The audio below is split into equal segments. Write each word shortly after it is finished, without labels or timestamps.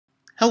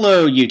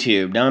Hello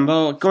YouTube. Now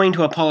I'm going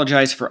to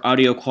apologize for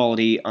audio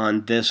quality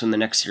on this and the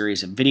next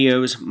series of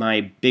videos.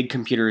 My big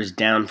computer is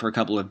down for a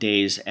couple of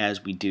days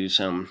as we do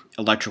some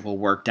electrical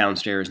work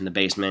downstairs in the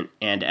basement,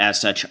 and as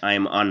such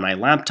I'm on my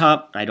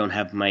laptop. I don't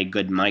have my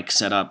good mic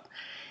set up,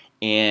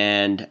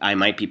 and I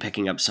might be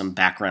picking up some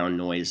background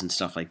noise and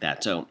stuff like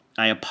that. So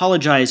I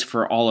apologize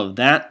for all of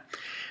that.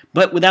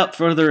 But without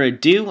further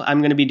ado,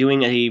 I'm going to be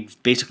doing a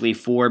basically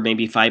 4,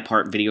 maybe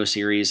 5-part video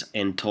series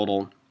in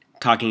total,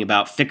 talking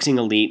about fixing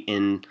Elite.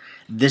 In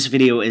this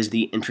video is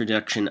the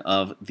introduction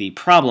of the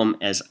problem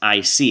as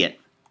I see it.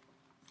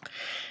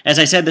 As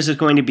I said, this is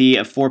going to be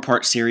a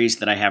 4-part series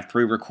that I have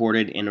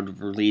pre-recorded and will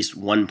release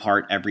 1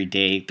 part every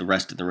day the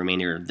rest of the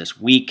remainder of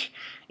this week,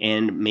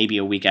 and maybe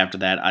a week after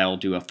that I'll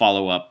do a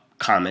follow-up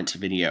comments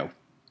video.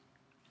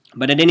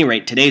 But at any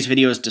rate, today's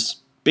video is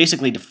just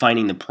basically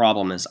defining the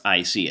problem as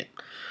I see it,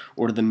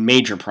 or the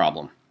major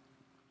problem.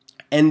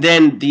 And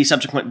then the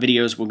subsequent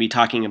videos will be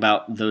talking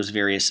about those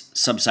various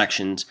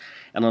subsections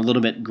in a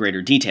little bit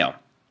greater detail,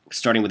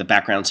 starting with the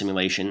background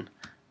simulation,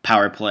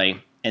 power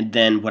play, and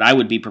then what I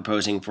would be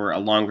proposing for a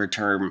longer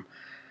term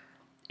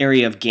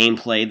area of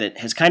gameplay that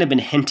has kind of been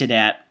hinted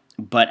at,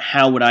 but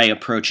how would I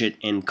approach it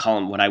in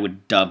what I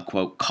would dub,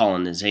 quote,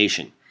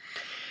 colonization.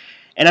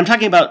 And I'm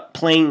talking about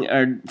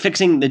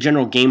fixing the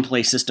general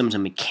gameplay systems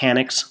and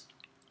mechanics.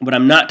 What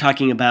I'm not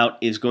talking about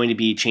is going to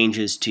be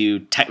changes to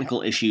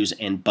technical issues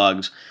and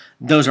bugs.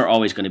 Those are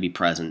always going to be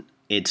present.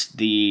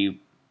 Basically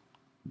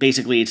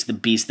it's the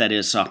beast that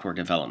is software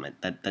development.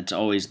 That's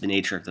always the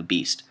nature of the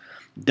beast.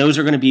 Those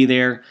are going to be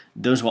there.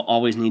 Those will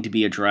always need to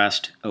be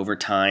addressed over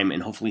time,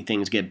 and hopefully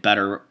things get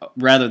better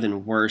rather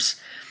than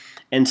worse.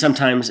 And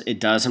sometimes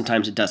it does,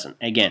 sometimes it doesn't.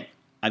 Again,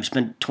 I've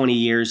spent 20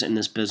 years in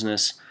this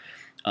business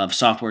of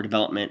software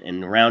development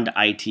and around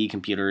IT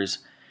computers.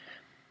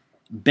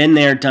 Been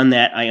there, done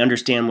that. I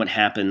understand what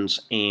happens,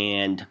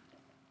 and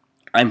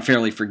I'm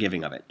fairly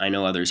forgiving of it. I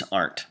know others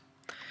aren't.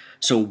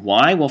 So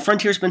why? Well,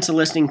 Frontier's been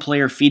soliciting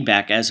player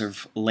feedback as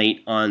of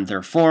late on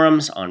their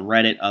forums, on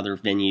Reddit, other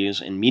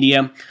venues, and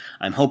media.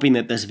 I'm hoping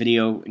that this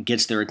video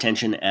gets their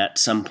attention at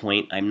some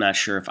point. I'm not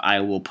sure if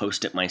I will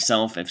post it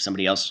myself. If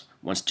somebody else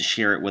wants to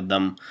share it with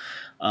them,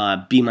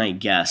 be my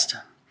guest.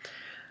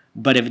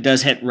 But if it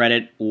does hit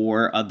Reddit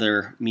or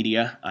other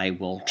media, I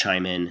will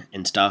chime in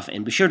and stuff.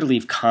 And be sure to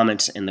leave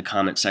comments in the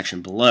comment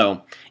section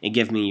below and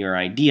give me your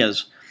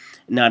ideas,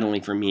 not only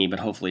for me,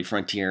 but hopefully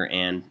Frontier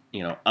and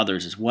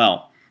others as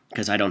well,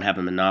 because I don't have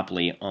a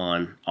monopoly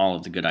on all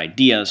of the good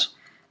ideas.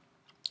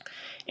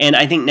 And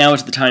I think now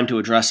is the time to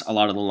address a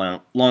lot of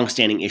the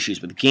long-standing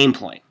issues with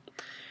gameplay.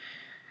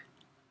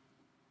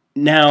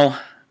 Now,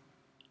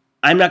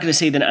 I'm not going to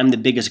say that I'm the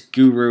biggest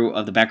guru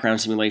of the background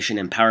simulation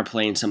and power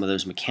play and some of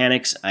those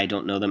mechanics. I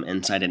don't know them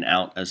inside and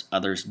out as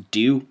others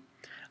do.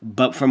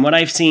 But from what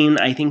I've seen,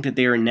 I think that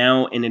they are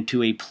now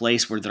into a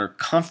place where they're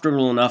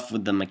comfortable enough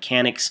with the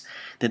mechanics,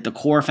 that the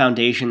core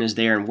foundation is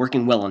there and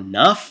working well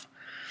enough,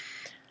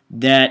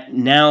 that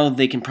now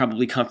they can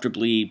probably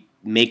comfortably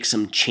make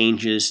some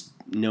changes,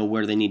 know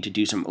where they need to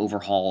do some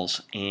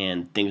overhauls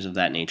and things of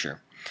that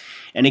nature.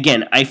 And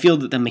again, I feel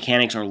that the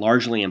mechanics are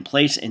largely in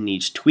place and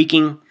needs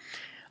tweaking.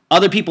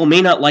 Other people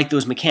may not like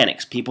those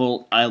mechanics.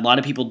 A lot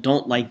of people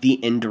don't like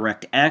the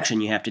indirect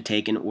action you have to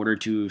take in order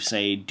to,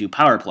 say, do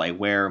power play,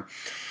 where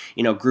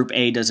Group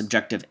A does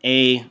Objective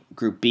A,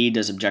 Group B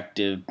does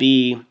Objective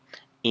B,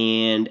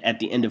 and at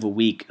the end of a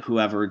week,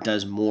 whoever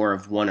does more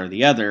of one or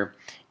the other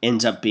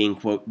ends up being,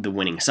 quote, the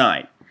winning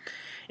side.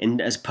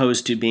 And as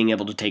opposed to being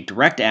able to take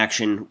direct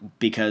action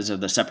because of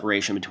the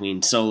separation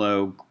between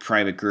solo,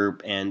 private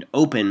group, and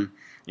open,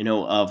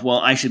 well,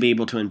 I should be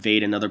able to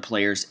invade another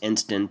player's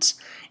instance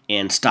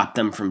and stop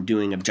them from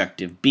doing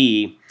Objective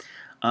B.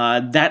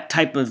 That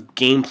type of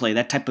gameplay,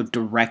 that type of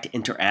direct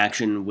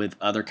interaction with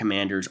other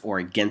commanders or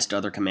against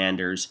other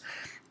commanders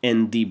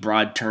in the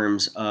broad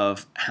terms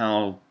of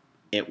how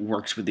it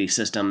works with these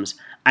systems,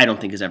 I don't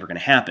think is ever going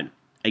to happen.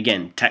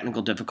 Again,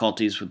 technical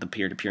difficulties with the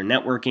peer-to-peer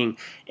networking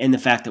and the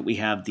fact that we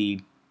have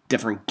the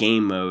different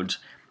game modes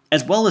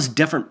as well as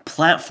different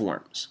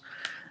platforms,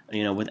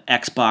 with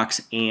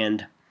Xbox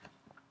and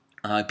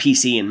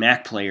PC and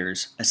Mac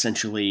players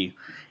essentially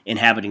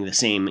inhabiting the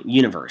same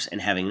universe and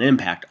having an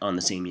impact on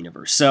the same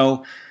universe.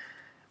 So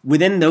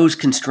within those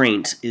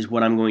constraints is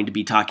what I'm going to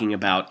be talking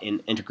about in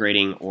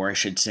integrating, or I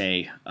should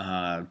say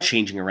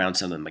changing around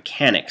some of the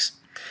mechanics.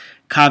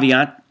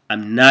 Caveat,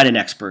 I'm not an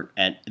expert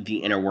at the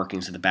inner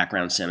workings of the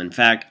background sim. In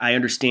fact, I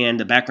understand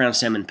the background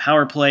sim and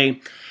power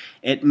play.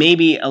 It may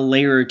be a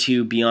layer or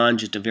two beyond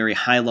just a very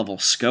high-level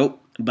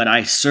scope, but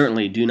I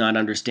certainly do not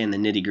understand the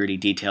nitty-gritty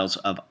details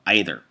of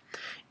either.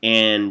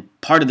 And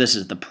part of this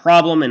is the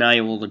problem, and I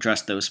will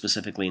address those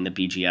specifically in the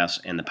BGS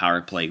and the power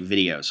play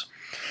videos.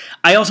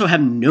 I also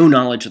have no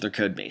knowledge of their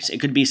code base. It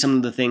could be some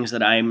of the things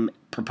that I'm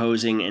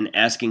proposing and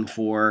asking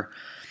for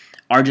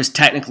are just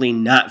technically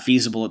not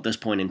feasible at this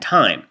point in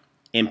time,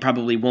 and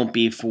probably won't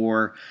be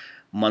for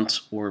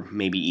months or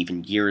maybe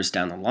even years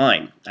down the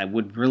line. I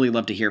would really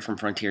love to hear from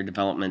Frontier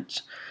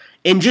Development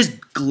in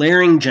just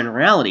glaring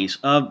generalities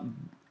of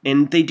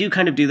and they do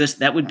kind of do this,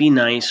 that would be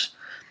nice,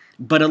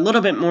 but a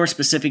little bit more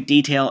specific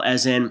detail,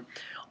 as in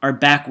our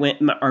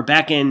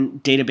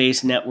back-end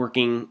database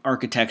networking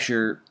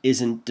architecture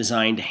isn't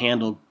designed to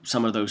handle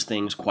some of those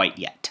things quite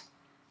yet.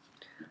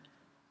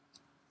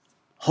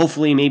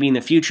 Hopefully, maybe in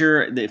the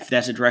future, if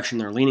that's a direction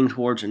they're leaning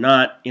towards or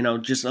not,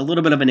 just a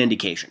little bit of an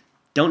indication.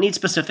 Don't need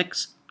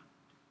specifics.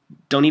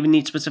 Don't even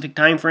need specific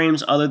time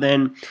frames other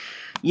than,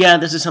 yeah,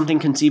 this is something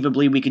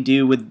conceivably we could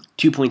do with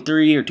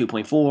 2.3 or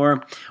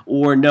 2.4,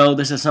 or no,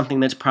 this is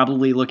something that's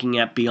probably looking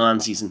at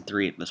beyond Season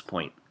 3 at this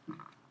point.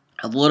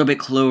 A little bit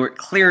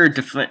clearer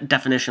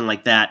definition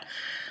like that,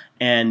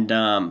 and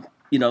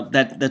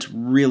that's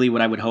really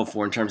what I would hope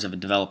for in terms of a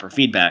developer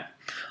feedback.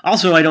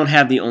 Also, I don't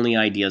have the only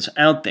ideas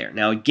out there.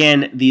 Now,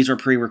 again, these are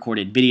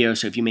pre-recorded videos,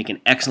 so if you make an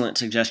excellent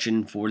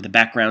suggestion for the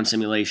background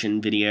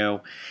simulation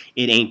video,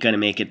 it ain't going to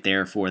make it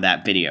there for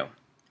that video.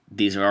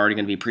 These are already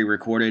going to be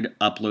pre-recorded,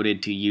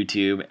 uploaded to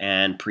YouTube,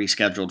 and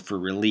pre-scheduled for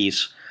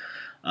release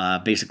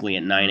basically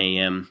at 9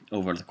 a.m.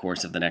 over the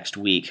course of the next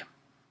week.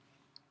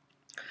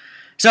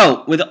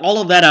 So, with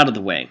all of that out of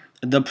the way,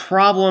 the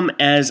problem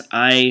as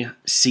I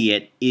see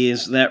it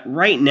is that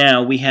right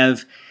now we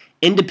have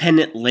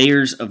independent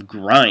layers of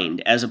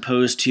grind as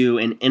opposed to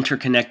an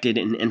interconnected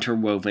and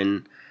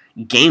interwoven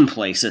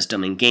gameplay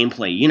system and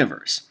gameplay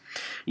universe.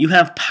 You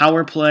have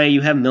power play,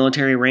 you have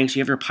military ranks, you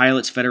have your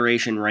Pilots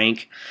Federation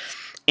rank,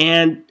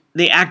 and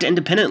they act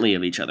independently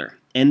of each other,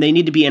 and they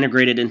need to be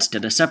integrated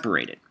instead of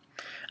separated.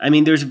 I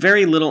mean, there's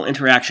very little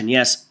interaction.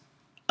 Yes,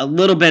 a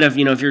little bit of,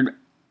 if your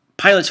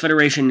Pilots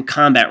Federation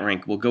combat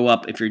rank will go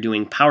up if you're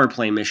doing power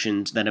play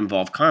missions that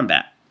involve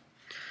combat.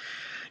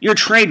 Your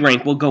trade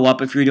rank will go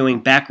up if you're doing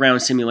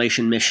background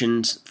simulation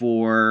missions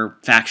for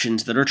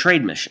factions that are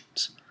trade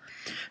missions.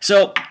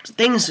 So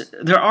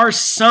there are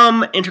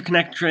some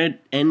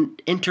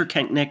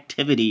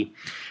interconnectivity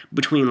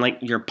between like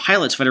your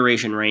Pilots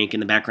Federation rank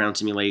and the background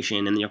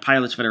simulation and your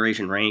Pilots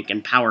Federation rank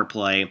and power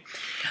play,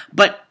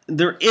 but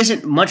there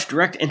isn't much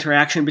direct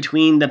interaction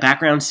between the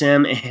background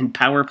sim and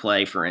power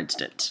play, for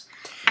instance.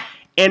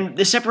 And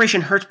the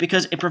separation hurts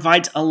because it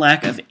provides a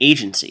lack of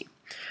agency.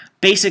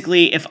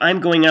 Basically, if I'm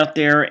going out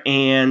there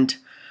and,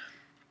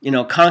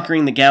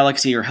 conquering the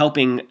galaxy or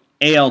helping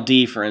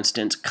ALD, for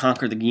instance,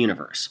 conquer the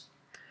universe,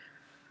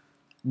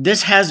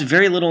 this has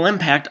very little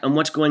impact on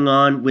what's going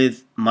on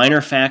with minor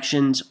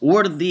factions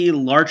or the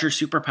larger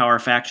superpower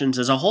factions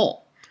as a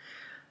whole,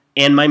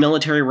 and my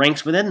military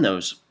ranks within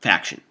those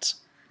factions.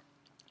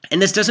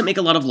 And this doesn't make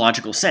a lot of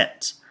logical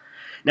sense.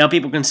 Now,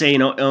 people can say,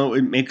 oh,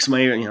 it makes my,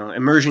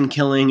 immersion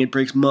killing, it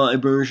breaks my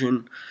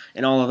immersion,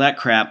 and all of that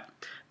crap,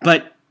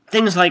 but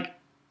things like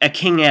a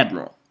King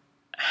Admiral.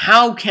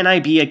 How can I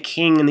be a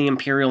king in the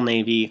Imperial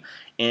Navy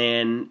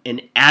and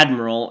an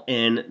admiral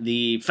in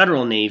the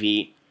Federal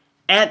Navy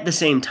at the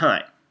same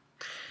time?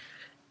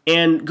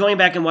 And going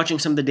back and watching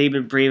some of the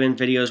David Braben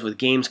videos with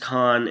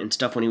Gamescom and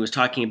stuff when he was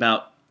talking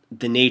about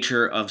the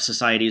nature of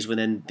societies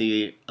within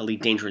the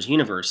Elite Dangerous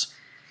universe,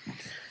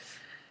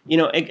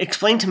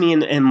 explain to me in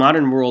the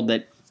modern world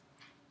that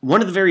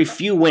one of the very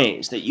few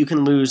ways that you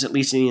can lose, at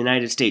least in the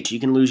United States, you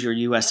can lose your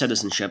U.S.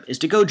 citizenship, is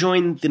to go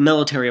join the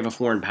military of a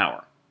foreign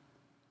power,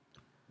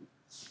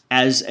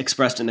 as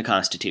expressed in the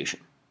Constitution.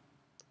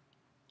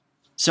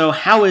 So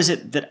how is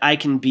it that I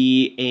can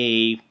be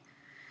a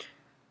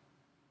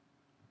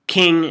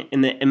king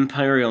in the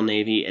Imperial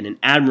Navy and an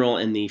admiral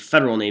in the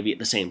Federal Navy at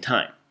the same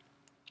time?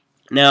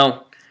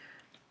 Now,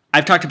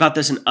 I've talked about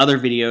this in other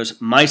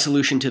videos. My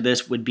solution to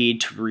this would be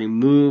to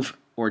remove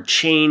or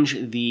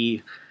change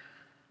the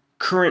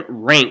current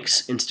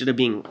ranks. Instead of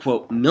being,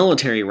 quote,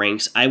 military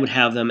ranks, I would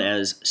have them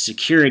as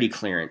security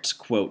clearance,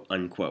 quote,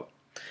 unquote.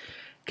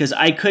 Because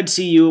I could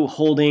see you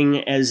holding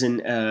as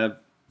an,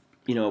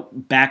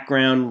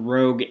 background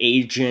rogue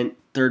agent,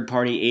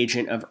 third-party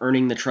agent of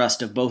earning the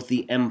trust of both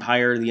the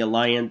Empire, the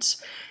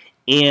Alliance,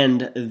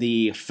 and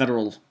the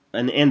Federal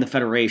and the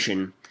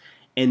Federation,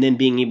 and then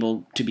being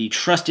able to be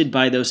trusted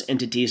by those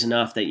entities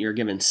enough that you're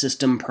given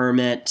system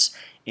permits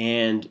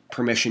and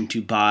permission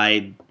to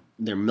buy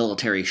their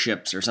military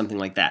ships or something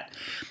like that.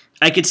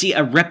 I could see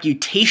a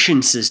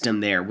reputation system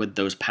there with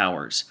those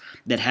powers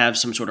that have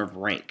some sort of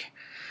rank,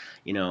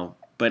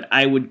 but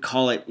I would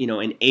call it,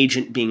 an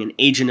agent being an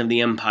agent of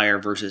the Empire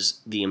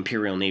versus the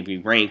Imperial Navy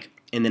rank,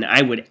 and then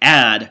I would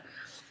add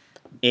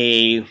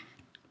a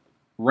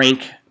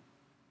rank,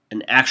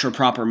 an actual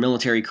proper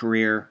military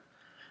career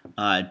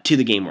to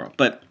the game world.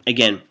 But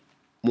again,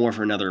 more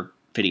for another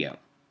video.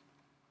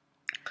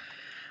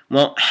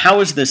 Well,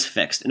 how is this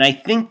fixed? And I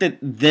think that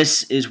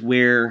this is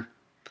where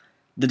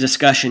the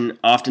discussion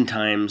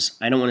oftentimes,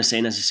 I don't want to say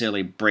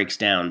necessarily breaks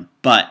down,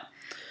 but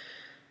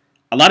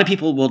a lot of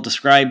people will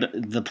describe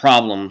the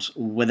problems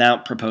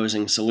without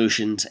proposing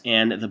solutions,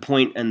 and the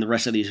point in the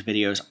rest of these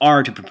videos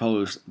are to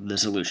propose the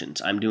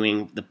solutions. I'm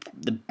doing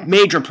the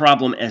major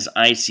problem as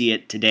I see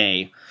it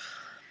today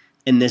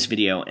in this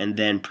video, and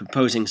then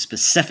proposing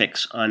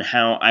specifics on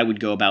how I would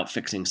go about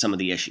fixing some of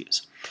the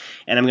issues.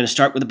 And I'm going to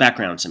start with the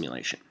background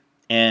simulation.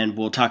 And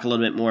we'll talk a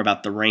little bit more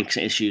about the ranks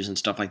issues and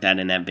stuff like that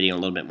in that video in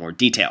a little bit more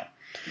detail.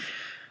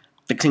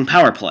 fixing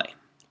power play,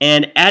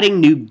 and adding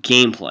new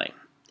gameplay.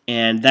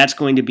 And that's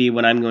going to be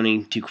what I'm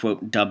going to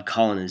quote dub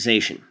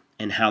colonization,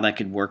 and how that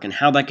could work and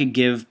how that could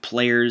give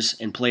players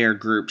and player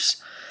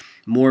groups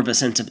more of a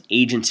sense of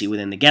agency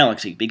within the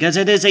galaxy, because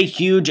it is a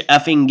huge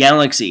effing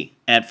galaxy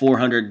at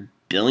 400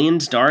 billion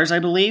stars, I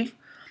believe.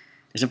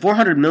 Is it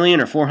 400 million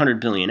or 400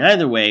 billion?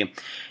 Either way,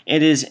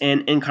 it is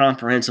an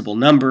incomprehensible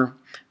number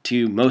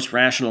to most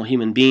rational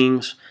human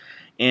beings,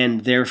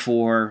 and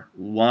therefore,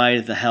 why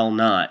the hell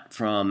not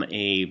from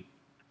a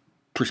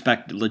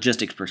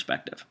logistics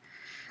perspective.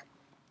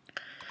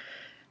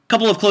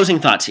 Couple of closing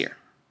thoughts here.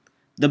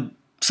 The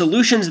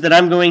solutions that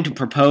I'm going to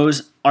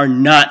propose are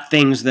not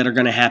things that are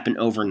going to happen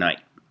overnight.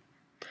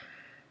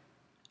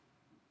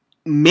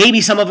 Maybe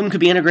some of them could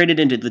be integrated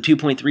into the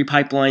 2.3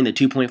 pipeline, the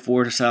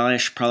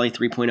 2.4 / probably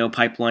 3.0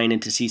 pipeline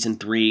into Season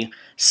 3.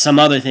 Some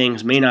other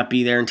things may not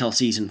be there until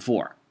Season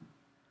 4.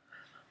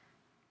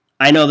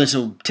 I know this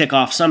will tick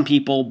off some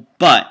people,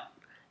 but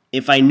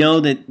if I know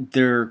that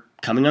they're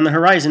coming on the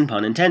horizon,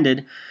 pun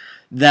intended,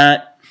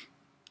 that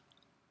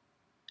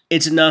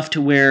it's enough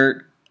to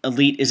where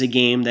Elite is a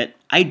game that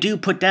I do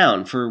put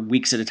down for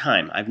weeks at a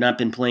time. I've not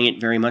been playing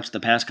it very much the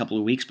past couple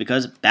of weeks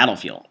because of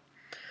Battlefield.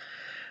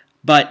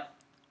 But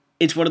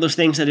it's one of those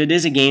things that it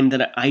is a game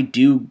that I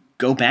do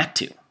go back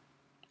to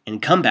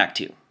and come back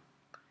to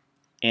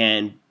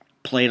and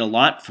play it a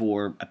lot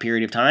for a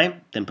period of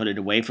time, then put it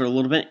away for a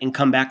little bit and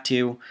come back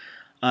to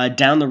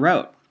down the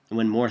road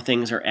when more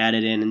things are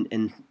added in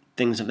and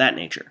things of that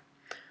nature.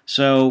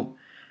 So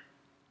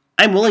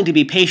I'm willing to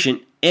be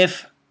patient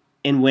if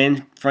and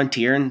when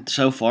Frontier, and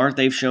so far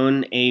they've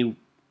shown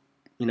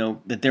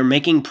that they're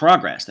making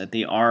progress, that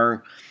they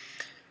are,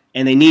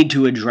 and they need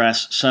to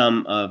address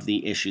some of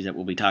the issues that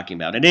we'll be talking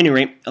about. At any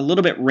rate, a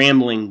little bit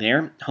rambling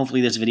there.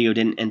 Hopefully this video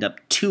didn't end up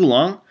too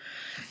long,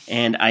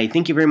 and I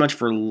thank you very much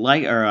for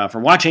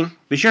watching.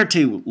 Be sure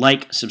to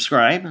like,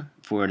 subscribe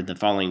for the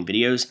following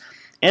videos,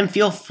 and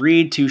feel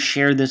free to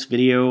share this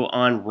video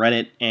on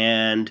Reddit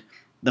and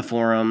the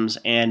forums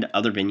and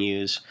other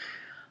venues,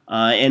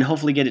 and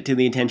hopefully get it to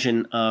the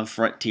attention of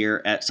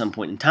Frontier at some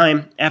point in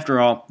time. After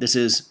all, this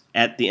is,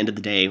 at the end of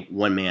the day,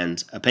 one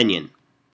man's opinion.